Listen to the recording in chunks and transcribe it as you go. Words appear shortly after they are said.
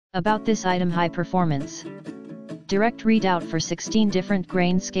About this item: high performance. Direct readout for 16 different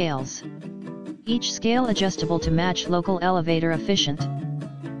grain scales. Each scale adjustable to match local elevator efficient.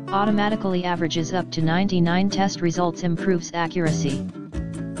 Automatically averages up to 99 test results, improves accuracy.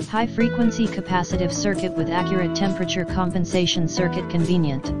 High frequency capacitive circuit with accurate temperature compensation circuit,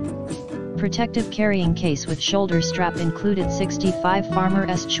 convenient. Protective carrying case with shoulder strap included, 65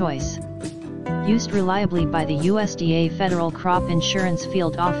 Farmer's Choice. Used reliably by the USDA Federal Crop Insurance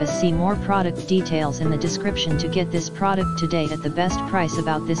Field Office. See more product details in the description to get this product today at the best price.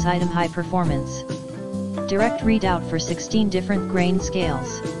 About this item: high performance. Direct readout for 16 different grain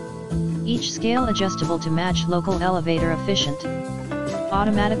scales. Each scale adjustable to match local elevator efficient.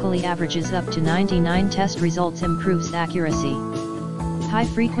 Automatically averages up to 99 test results, improves accuracy. High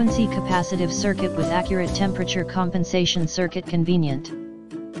frequency capacitive circuit with accurate temperature compensation circuit, convenient.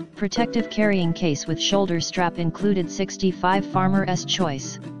 Protective carrying case with shoulder strap included, 65 Farmer's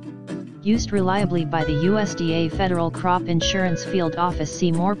Choice. Used reliably by the USDA Federal Crop Insurance Field Office.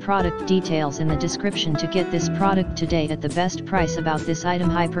 See more product details in the description to get this product today at the best price. About this item: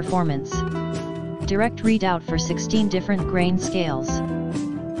 high performance. Direct readout for 16 different grain scales.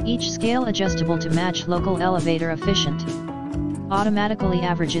 Each scale adjustable to match local elevator efficient. Automatically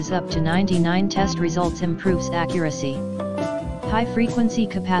averages up to 99 test results, improves accuracy. High frequency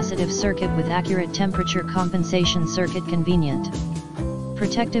capacitive circuit with accurate temperature compensation circuit, convenient.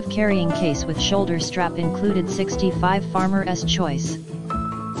 Protective carrying case with shoulder strap included, 65 Farmer's Choice.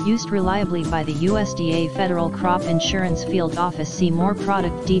 Used reliably by the USDA Federal Crop Insurance Field Office. See more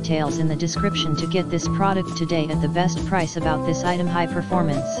product details in the description to get this product today at the best price. About this item: high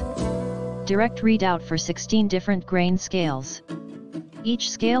performance. Direct readout for 16 different grain scales. Each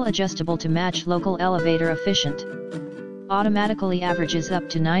scale adjustable to match local elevator efficient. Automatically averages up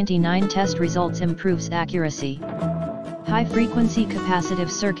to 99 test results, improves accuracy. High frequency capacitive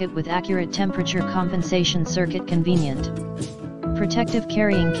circuit with accurate temperature compensation circuit, convenient. Protective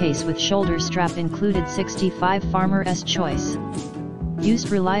carrying case with shoulder strap included, 65 Farmer's Choice. Used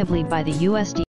reliably by the USDA